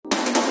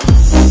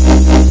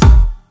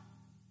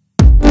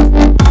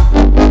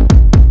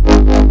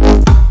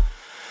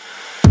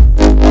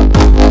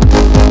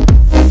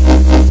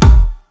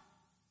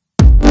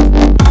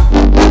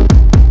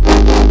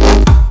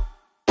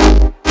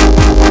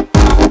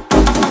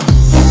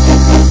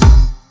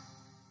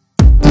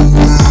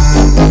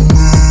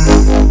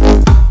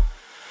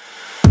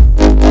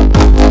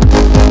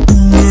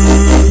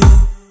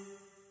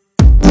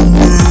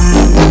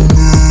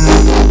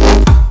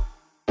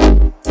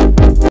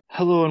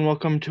and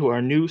welcome to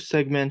our new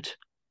segment,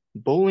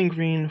 Bowling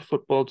Green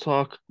Football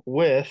Talk,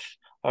 with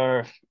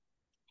our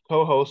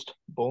co-host,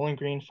 Bowling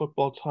Green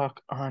Football Talk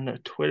on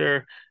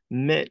Twitter,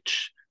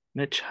 Mitch.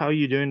 Mitch, how are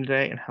you doing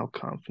today, and how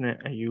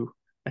confident are you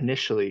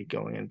initially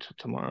going into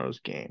tomorrow's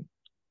game?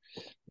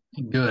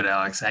 Good,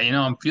 Alex.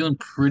 I'm feeling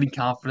pretty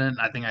confident.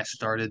 I think I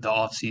started the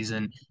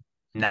offseason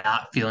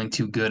not feeling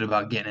too good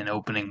about getting an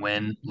opening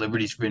win.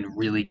 Liberty's been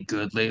really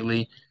good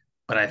lately,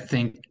 but I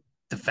think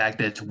the fact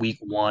that it's week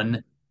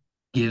one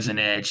gives an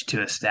edge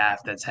to a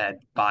staff that's had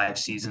 5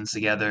 seasons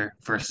together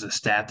versus a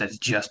staff that's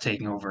just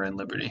taking over in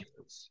Liberty.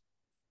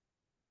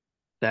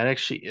 That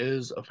actually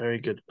is a very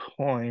good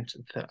point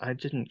that I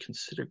didn't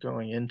consider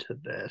going into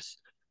this.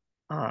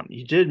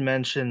 You did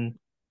mention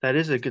that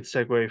is a good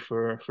segue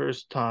for our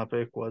first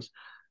topic was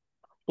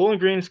Bowling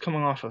Green is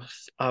coming off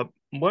of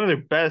one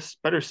of their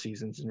better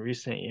seasons in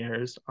recent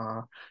years.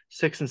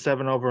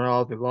 6-7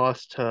 overall. They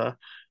lost to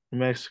New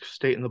Mexico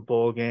State in the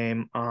bowl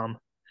game.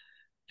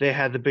 They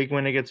had the big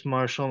win against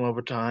Marshall in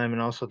overtime, and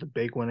also the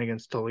big win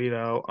against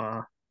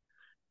Toledo.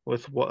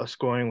 With what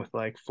scoring with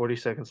like 40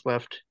 seconds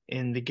left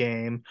in the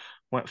game.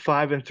 Went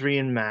 5-3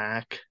 in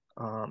MAC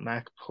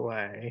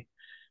play.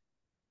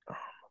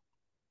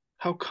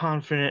 How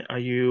confident are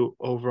you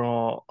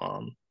overall?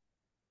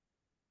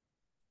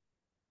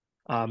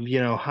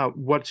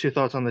 What's your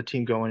thoughts on the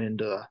team going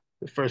into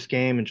the first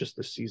game and just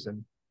the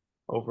season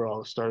overall,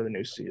 the start of the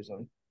new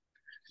season?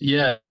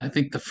 Yeah, I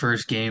think the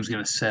first game is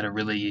going to set a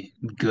really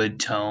good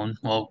tone.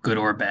 Well, good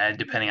or bad,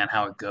 depending on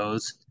how it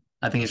goes.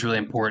 I think it's really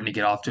important to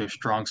get off to a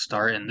strong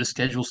start, and the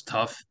schedule's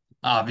tough.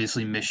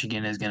 Obviously,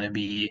 Michigan is going to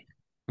be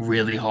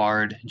really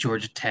hard.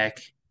 Georgia Tech,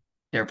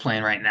 they're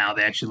playing right now.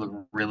 They actually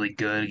look really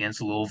good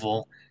against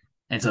Louisville.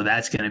 And so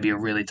that's going to be a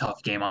really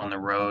tough game on the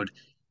road.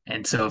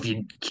 And so if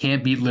you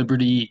can't beat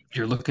Liberty,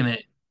 you're looking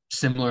at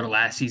similar to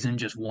last season,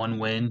 just one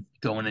win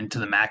going into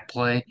the MAC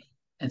play.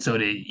 And so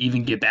to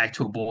even get back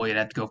to a bowl, you'd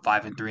have to go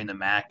 5-3 in the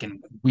MAC.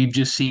 And we've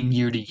just seen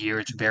year to year,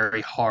 it's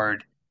very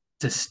hard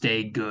to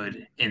stay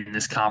good in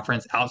this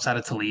conference outside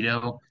of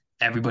Toledo.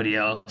 Everybody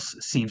else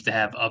seems to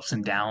have ups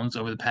and downs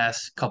over the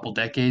past couple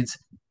decades.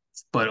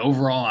 But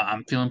overall,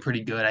 I'm feeling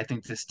pretty good. I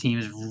think this team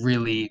is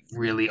really,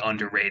 really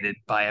underrated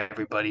by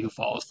everybody who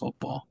follows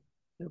football.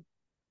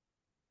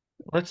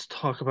 Let's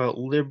talk about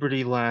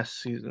Liberty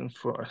last season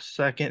for a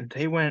second.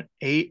 They went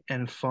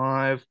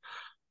 8-5,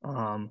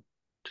 um,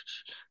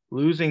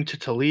 losing to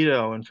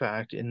Toledo, in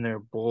fact, in their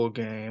bowl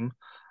game.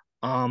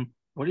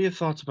 What are your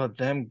thoughts about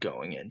them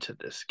going into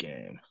this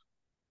game?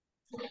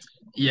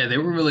 Yeah, they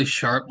were really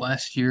sharp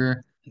last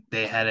year.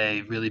 They had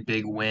a really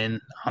big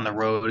win on the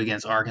road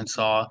against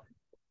Arkansas.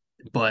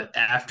 But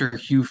after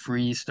Hugh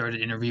Freeze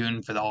started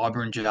interviewing for the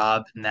Auburn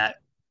job, and that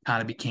kind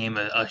of became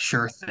a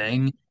sure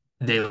thing,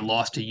 they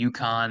lost to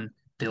UConn.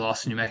 They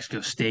lost to New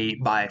Mexico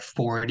State by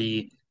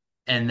 40,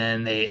 and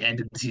then they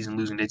ended the season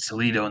losing to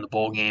Toledo in the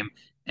bowl game.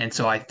 And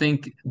so I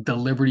think the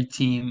Liberty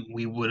team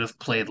we would have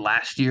played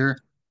last year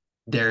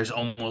there's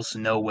almost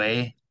no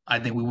way. I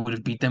think we would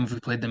have beat them if we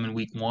played them in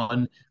week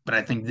one. But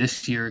I think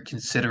this year,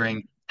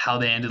 considering how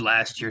they ended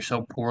last year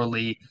so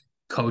poorly,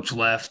 coach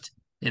left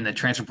in the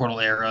transfer portal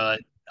era,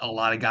 a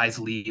lot of guys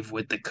leave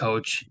with the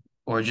coach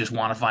or just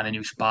want to find a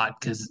new spot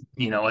because,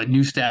 a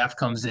new staff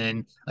comes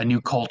in, a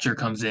new culture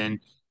comes in,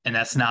 and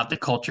that's not the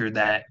culture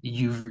that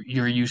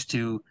you're used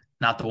to,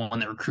 not the one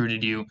that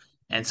recruited you.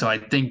 And so I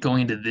think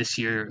going into this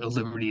year,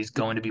 Liberty is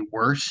going to be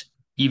worse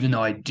even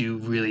though I do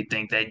really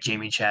think that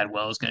Jamie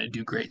Chadwell is going to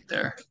do great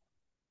there.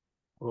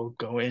 We'll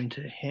go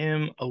into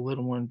him a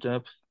little more in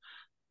depth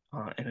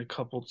in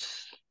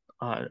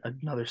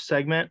another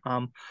segment.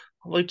 I'd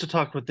like to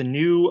talk about the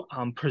new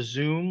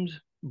presumed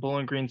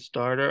Bowling Green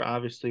starter.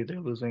 Obviously, they're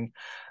losing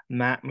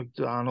Matt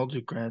McDonald,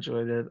 who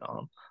graduated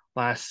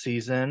last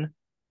season.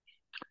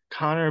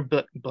 Connor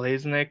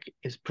Blaznick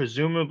is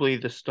presumably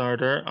the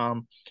starter.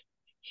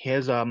 He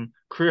has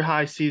career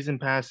high season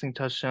passing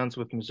touchdowns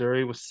with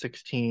Missouri with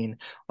 16.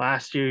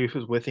 Last year he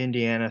was with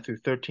Indiana through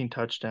 13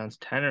 touchdowns,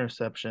 10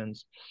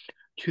 interceptions,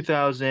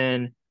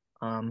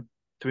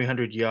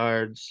 2,300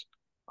 yards.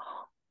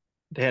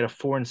 They had a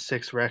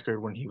 4-6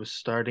 record when he was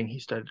starting. He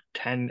started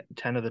 10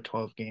 of the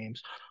 12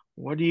 games.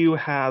 What do you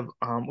have?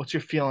 What's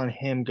your feel on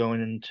him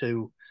going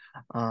into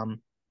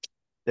um,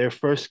 his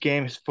first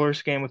game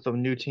with the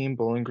new team,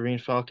 Bowling Green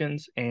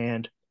Falcons?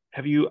 And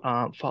have you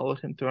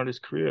followed him throughout his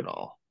career at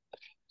all?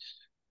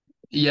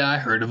 Yeah, I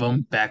heard of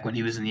him back when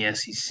he was in the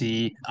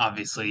SEC.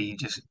 Obviously,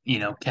 just,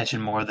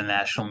 catching more of the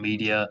national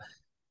media.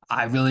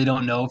 I really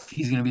don't know if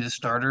he's going to be the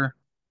starter.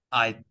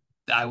 I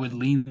I would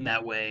lean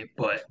that way,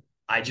 but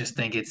I just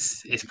think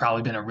it's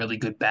probably been a really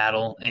good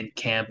battle in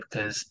camp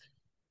because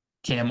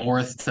Cam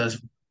Orth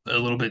does a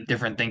little bit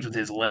different things with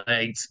his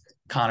legs.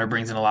 Connor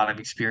brings in a lot of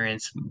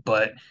experience,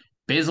 but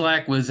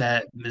Bazelak was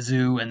at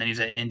Mizzou and then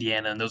he's at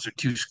Indiana, and those are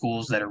two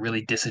schools that are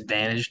really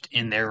disadvantaged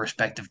in their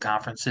respective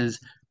conferences.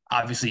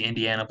 Obviously,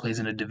 Indiana plays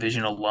in a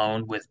division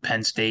alone with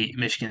Penn State,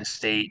 Michigan,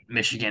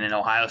 and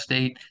Ohio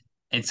State,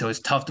 and so it's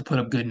tough to put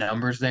up good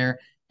numbers there.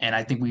 And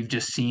I think we've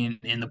just seen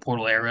in the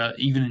portal era,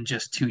 even in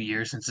just 2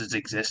 years since it's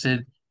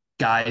existed,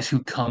 guys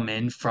who come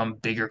in from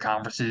bigger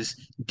conferences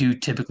do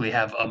typically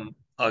have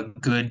a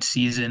good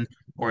season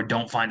or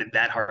don't find it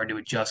that hard to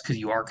adjust because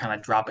you are kind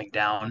of dropping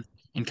down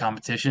in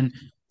competition.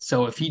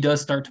 So if he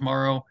does start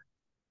tomorrow,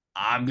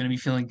 I'm going to be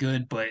feeling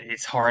good, but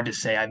it's hard to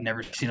say. I've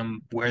never seen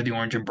him wear the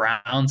orange and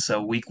brown,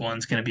 so week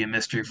one's going to be a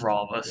mystery for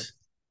all of us.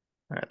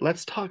 All right,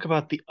 let's talk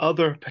about the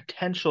other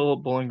potential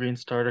Bowling Green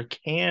starter,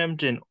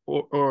 Camden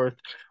Orth.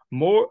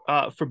 More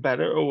for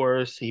better or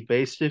worse, he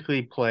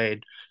basically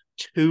played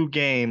 2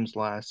 games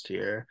last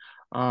year.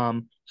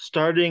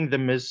 Starting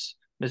the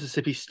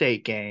Mississippi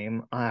State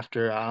game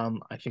after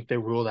I think they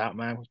ruled out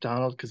Matt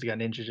McDonald because he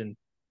got injured in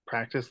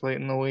practice late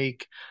in the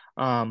week.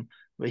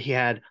 But he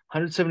had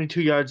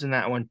 172 yards in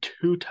that one,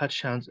 2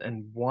 touchdowns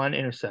and 1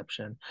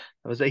 interception.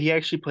 That was that he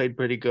actually played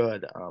pretty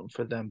good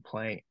for them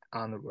playing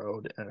on the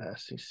road at an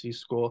SEC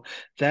school.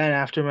 Then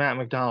after Matt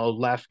McDonald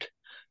left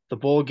the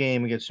bowl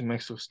game against New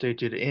Mexico State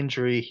due to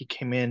injury, he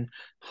came in,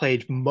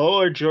 played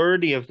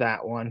majority of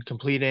that one,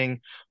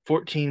 completing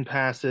 14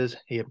 passes.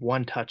 He had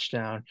 1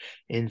 touchdown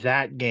in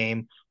that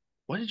game.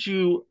 What did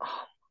you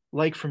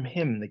like from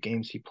him in the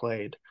games he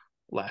played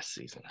last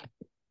season?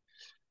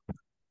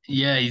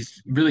 Yeah,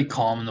 he's really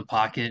calm in the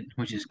pocket,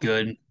 which is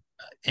good.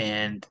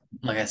 And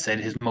like I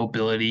said, his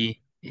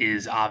mobility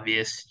is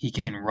obvious. He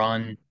can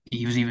run.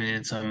 He was even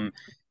in some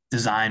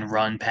design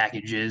run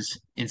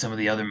packages in some of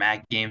the other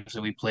MAC games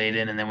that we played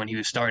in. And then when he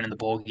was starting in the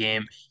bowl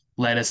game,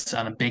 led us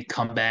on a big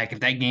comeback.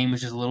 If that game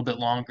was just a little bit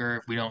longer,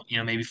 if we don't,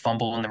 maybe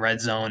fumble in the red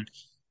zone,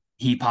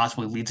 he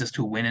possibly leads us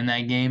to a win in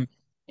that game.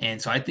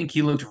 And so I think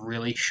he looked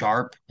really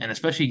sharp, and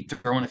especially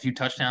throwing a few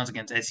touchdowns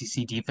against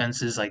SEC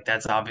defenses, like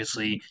that's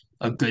obviously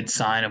a good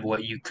sign of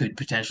what you could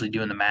potentially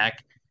do in the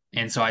MAC.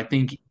 And so I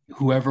think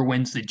whoever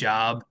wins the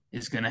job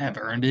is going to have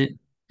earned it,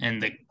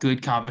 and the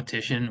good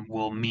competition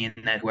will mean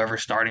that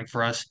whoever's starting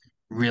for us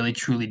really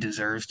truly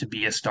deserves to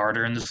be a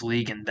starter in this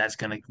league, and that's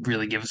going to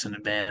really give us an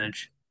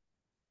advantage.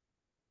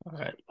 All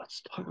right,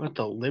 let's talk about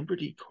the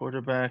Liberty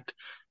quarterback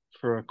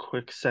for a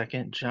quick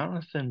second.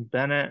 Jonathan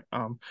Bennett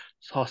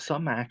saw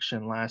some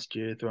action last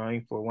year,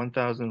 throwing for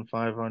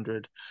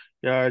 1,500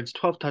 yards,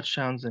 12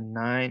 touchdowns, and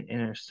 9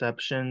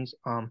 interceptions.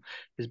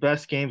 His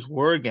best games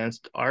were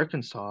against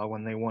Arkansas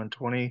when they won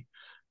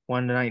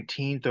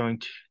 21-19,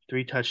 throwing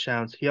 3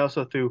 touchdowns. He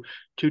also threw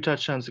 2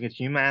 touchdowns against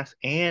UMass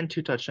and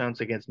 2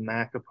 touchdowns against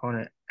MAC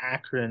opponent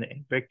Akron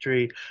in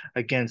victory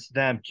against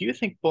them. Do you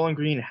think Bowling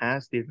Green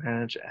has the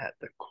advantage at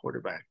the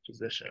quarterback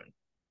position?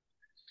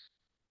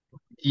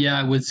 Yeah,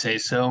 I would say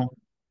so.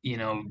 You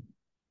know,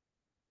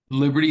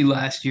 Liberty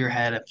last year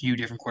had a few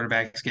different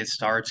quarterbacks get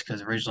starts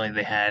because originally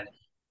they had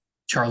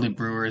Charlie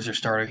Brewer as their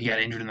starter. He got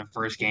injured in the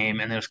first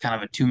game, and there was kind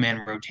of a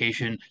two-man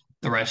rotation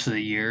the rest of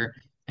the year.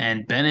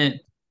 And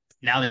Bennett,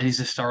 now that he's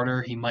a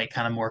starter, he might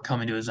kind of more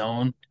come into his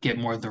own, get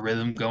more of the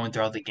rhythm going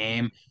throughout the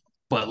game.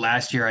 But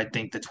last year, I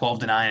think the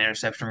 12-9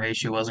 interception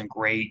ratio wasn't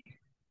great,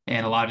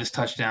 and a lot of his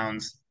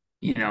touchdowns,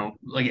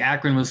 like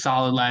Akron was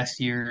solid last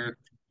year,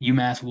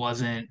 UMass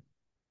wasn't.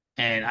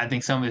 And I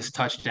think some of his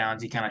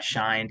touchdowns, he kind of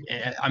shined.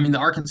 I mean, the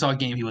Arkansas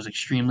game, he was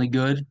extremely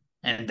good.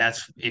 And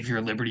that's, if you're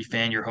a Liberty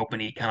fan, you're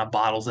hoping he kind of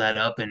bottles that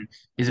up and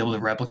is able to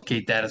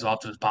replicate that as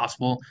often as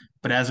possible.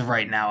 But as of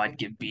right now, I'd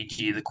give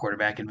BG the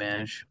quarterback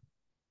advantage.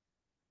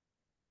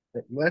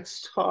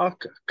 Let's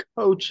talk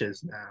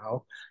coaches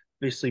now.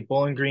 Obviously,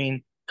 Bowling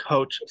Green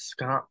coach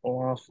Scott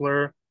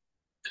Loeffler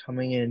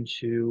coming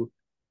into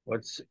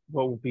what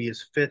will be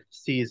his 5th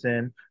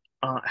season.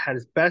 Had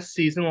his best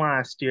season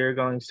last year,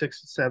 going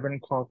 6-7,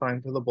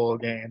 qualifying for the bowl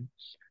game.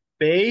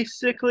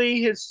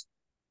 Basically, his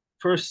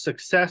first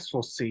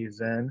successful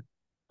season.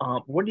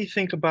 What do you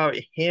think about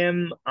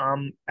him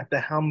at the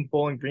helm of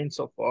Bowling Green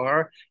so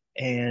far,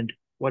 and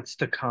what's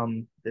to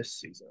come this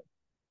season?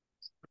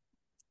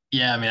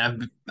 Yeah, I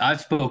mean,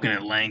 I've spoken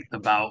at length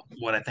about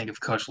what I think of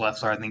Coach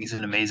Leffler. I think he's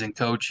an amazing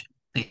coach.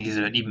 I think he's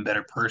an even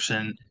better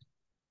person.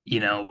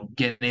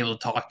 Getting able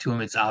to talk to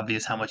him, it's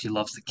obvious how much he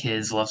loves the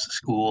kids, loves the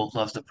school,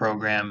 loves the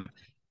program.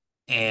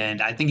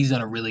 And I think he's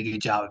done a really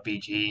good job at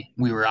BG.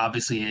 We were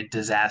obviously a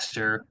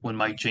disaster when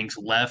Mike Jinks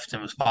left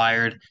and was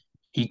fired.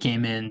 He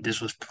came in,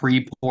 this was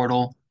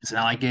pre-portal. It's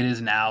not like it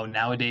is now.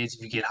 Nowadays,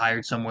 if you get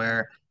hired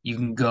somewhere, you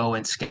can go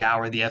and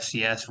scour the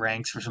FCS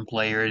ranks for some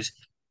players.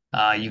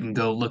 You can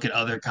go look at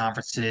other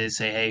conferences,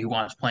 say, hey, who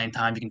wants playing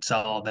time? You can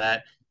sell all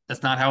that.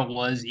 That's not how it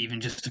was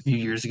even just a few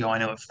years ago. I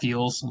know it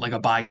feels like a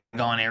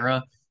bygone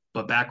era,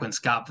 but back when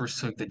Scott first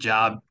took the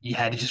job, you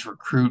had to just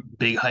recruit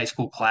big high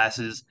school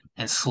classes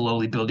and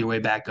slowly build your way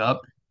back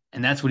up.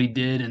 And that's what he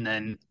did. And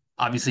then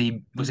obviously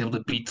he was able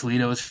to beat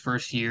Toledo his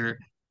first year,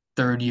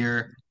 third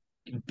year,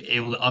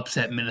 able to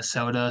upset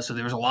Minnesota. So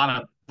there was a lot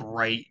of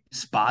bright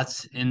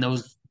spots in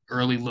those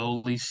early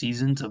lowly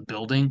seasons of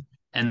building.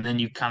 And then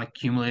you kind of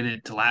accumulated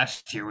it to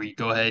last year where you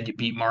go ahead, you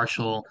beat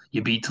Marshall,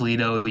 you beat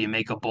Toledo, you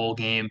make a bowl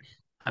game.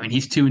 I mean,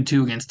 he's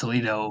 2-2 against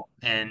Toledo,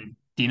 and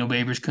Dino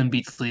Babers couldn't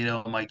beat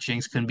Toledo, Mike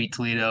Jinks couldn't beat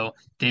Toledo,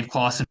 Dave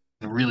Clawson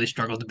really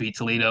struggled to beat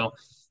Toledo.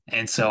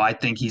 And so I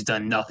think he's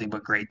done nothing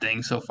but great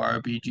things so far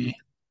at BG.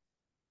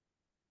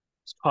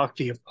 Let's talk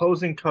the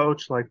opposing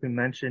coach, like we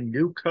mentioned,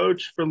 new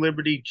coach for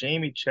Liberty,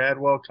 Jamie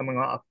Chadwell, coming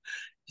off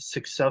a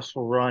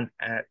successful run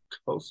at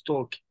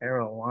Coastal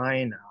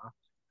Carolina.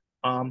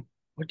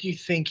 What do you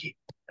think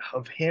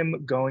of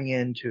him going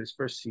into his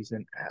first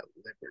season at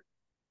Liberty?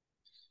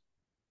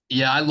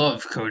 Yeah, I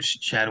love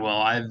Coach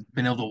Chadwell. I've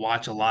been able to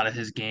watch a lot of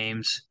his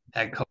games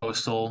at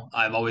Coastal.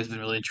 I've always been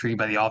really intrigued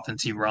by the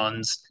offense he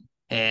runs.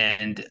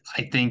 And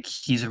I think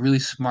he's a really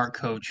smart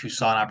coach who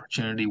saw an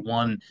opportunity,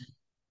 one,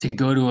 to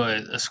go to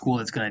a school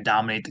that's going to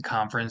dominate the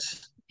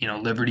conference.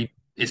 Liberty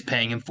is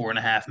paying him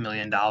 $4.5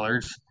 million,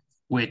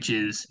 which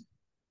is,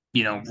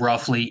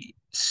 roughly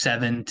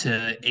 7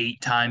 to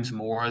 8 times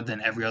more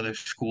than every other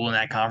school in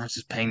that conference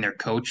is paying their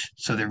coach.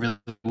 So they're really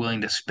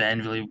willing to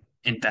spend, really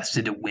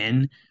invested to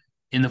win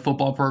in the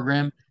football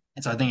program.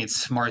 And so I think it's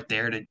smart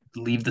there to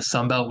leave the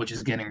Sun Belt, which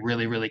is getting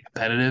really, really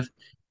competitive,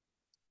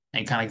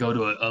 and kind of go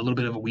to a little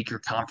bit of a weaker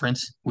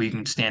conference where you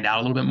can stand out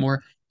a little bit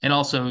more. And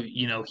also,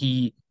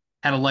 he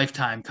had a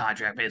lifetime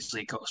contract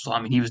basically at Coastal.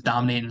 I mean, he was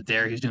dominating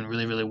there. He was doing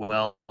really, really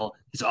well.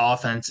 His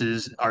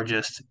offenses are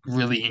just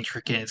really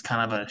intricate. It's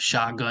kind of a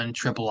shotgun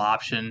triple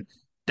option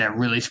that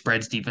really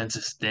spreads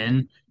defenses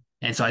thin.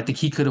 And so I think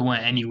he could have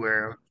went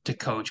anywhere to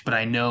coach, but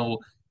I know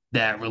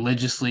that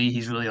religiously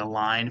he's really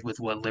aligned with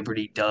what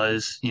Liberty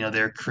does.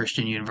 They're a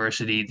Christian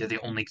university. They're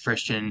the only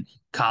Christian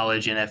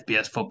college in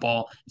FBS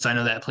football. So I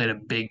know that played a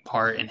big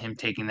part in him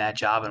taking that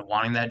job and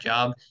wanting that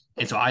job.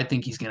 And so I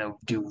think he's going to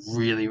do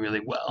really,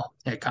 really well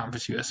at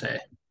Conference USA.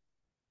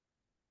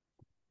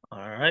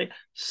 All right,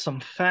 some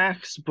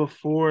facts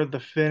before the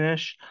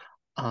finish.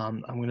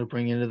 I'm going to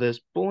bring into this.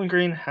 Bowling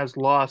Green has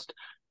lost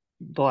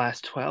the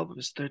last 12 of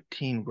his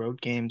 13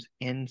 road games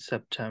in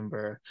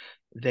September.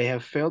 They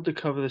have failed to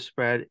cover the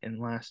spread in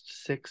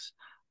last 6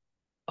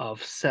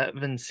 of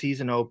 7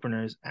 season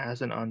openers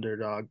as an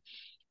underdog,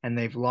 and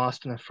they've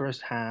lost in the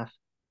first half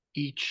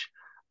each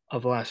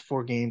of the last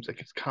 4 games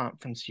against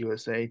Conference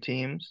USA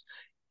teams.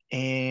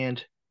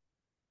 And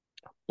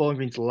Bowling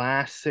Green's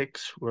last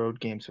 6 road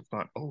games have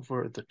gone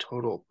over the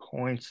total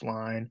points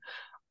line.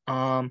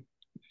 Um,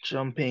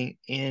 Jumping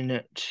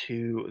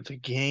into the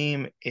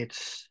game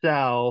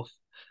itself,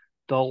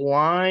 the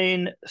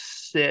line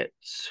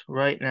sits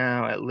right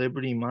now at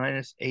Liberty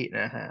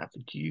 -8.5.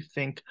 Do you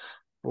think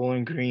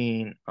Bowling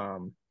Green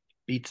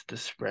beats the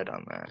spread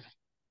on that?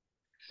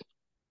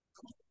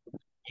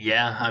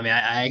 Yeah, I mean,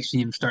 I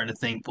actually am starting to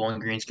think Bowling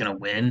Green's going to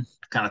win.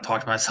 Kind of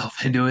talked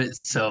myself into it.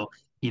 So,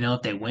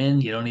 if they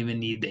win, you don't even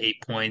need the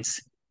 8 points.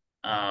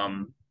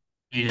 Um,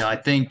 I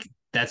think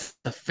that's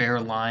a fair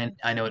line.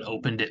 I know it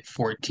opened at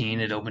 14.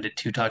 It opened at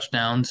 2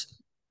 touchdowns,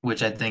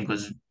 which I think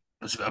was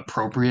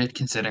appropriate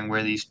considering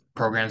where these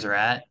programs are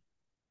at.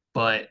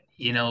 But,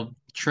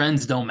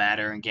 trends don't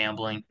matter in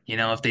gambling.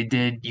 If they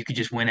did, you could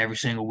just win every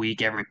single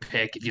week, every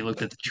pick if you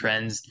looked at the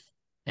trends.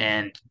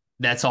 And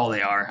that's all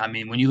they are. I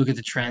mean, when you look at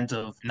the trends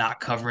of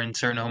not covering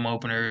certain home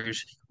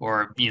openers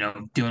or,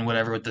 doing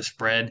whatever with the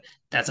spread,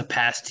 that's a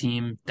past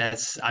team.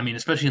 I mean,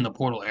 especially in the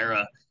portal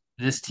era,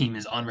 this team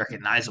is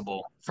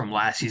unrecognizable from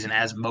last season,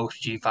 as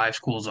most G5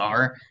 schools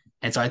are.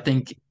 And so I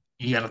think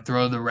you got to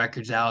throw the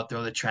records out,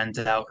 throw the trends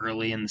out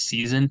early in the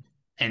season,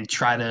 and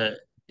try to,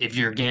 if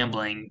you're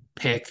gambling,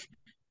 pick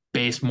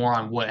based more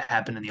on what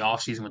happened in the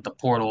offseason with the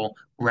portal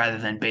rather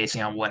than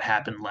basing on what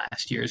happened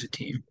last year as a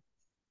team.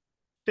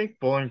 I think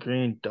Bowling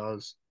Green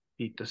does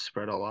beat the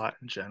spread a lot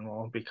in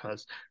general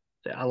because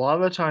a lot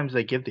of the times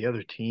they give the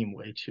other team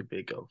way too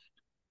big of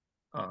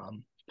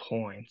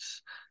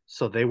points,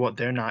 so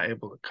they're not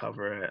able to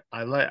cover it.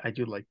 I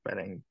do like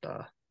betting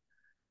the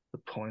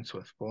points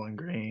with Bowling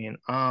Green.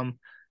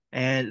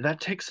 And that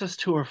takes us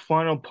to our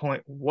final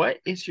point. What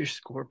is your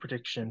score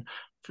prediction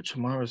for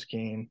tomorrow's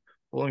game,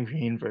 Bowling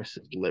Green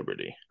versus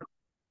Liberty?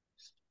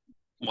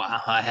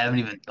 Wow, I haven't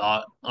even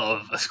thought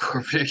of a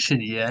score prediction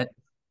yet.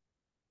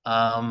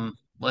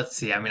 Let's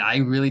see. I mean, I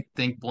really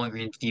think Bowling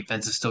Green's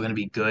defense is still going to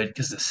be good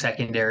because the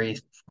secondary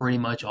is pretty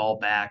much all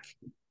back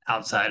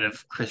outside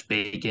of Chris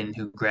Bacon,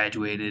 who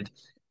graduated.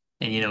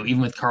 And, even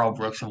with Carl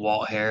Brooks and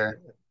Walt Hare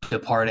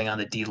departing on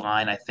the D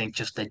line, I think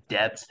just the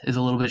depth is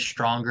a little bit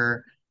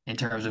stronger in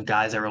terms of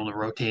guys that were able to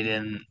rotate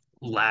in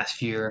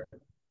last year,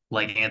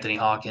 like Anthony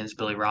Hawkins,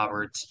 Billy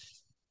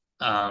Roberts.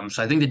 So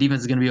I think the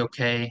defense is going to be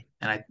okay.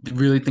 And I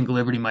really think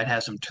Liberty might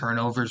have some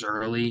turnovers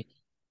early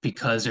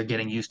because they're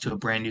getting used to a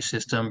brand new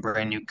system,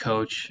 brand new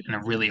coach, and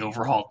a really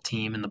overhauled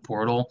team in the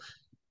portal.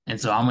 And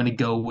so I'm going to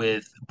go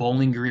with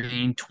Bowling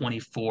Green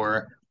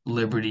 24,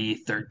 Liberty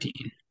 13.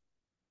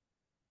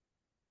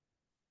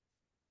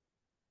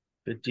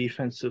 The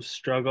defensive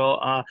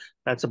struggle.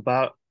 That's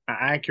about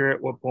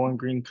accurate what Bowling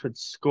Green could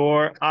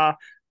score.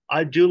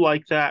 I do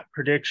like that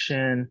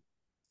prediction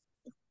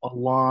a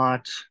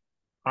lot.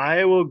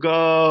 I will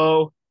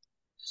go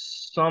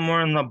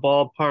somewhere in the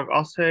ballpark.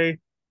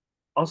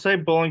 I'll say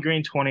Bowling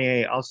Green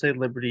 28. I'll say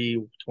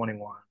Liberty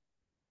 21.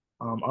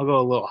 I'll go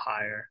a little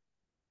higher.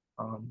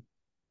 Um,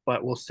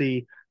 but we'll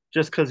see.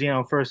 Just because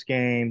first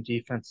game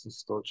defense is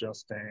still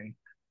adjusting,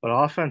 but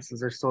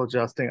offenses are still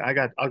adjusting.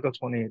 I'll go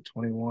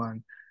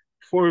 28-21.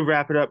 Before we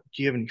wrap it up,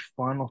 do you have any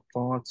final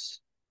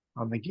thoughts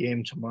on the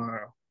game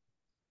tomorrow?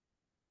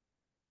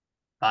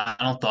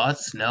 Final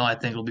thoughts? No, I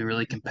think it'll be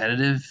really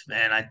competitive,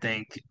 and I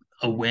think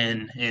a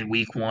win in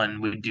week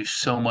one would do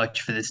so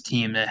much for this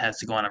team that has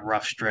to go on a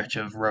rough stretch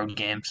of road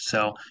games.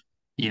 So,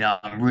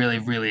 I'm really,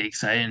 really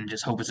excited and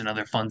just hope it's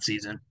another fun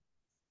season.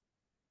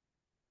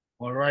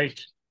 All right.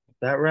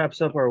 That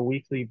wraps up our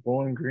weekly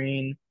Bowling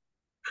Green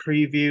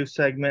preview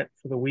segment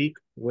for the week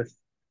with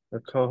the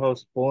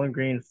co-host Bowling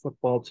Green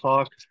Football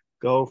Talk.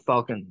 Go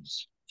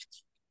Falcons.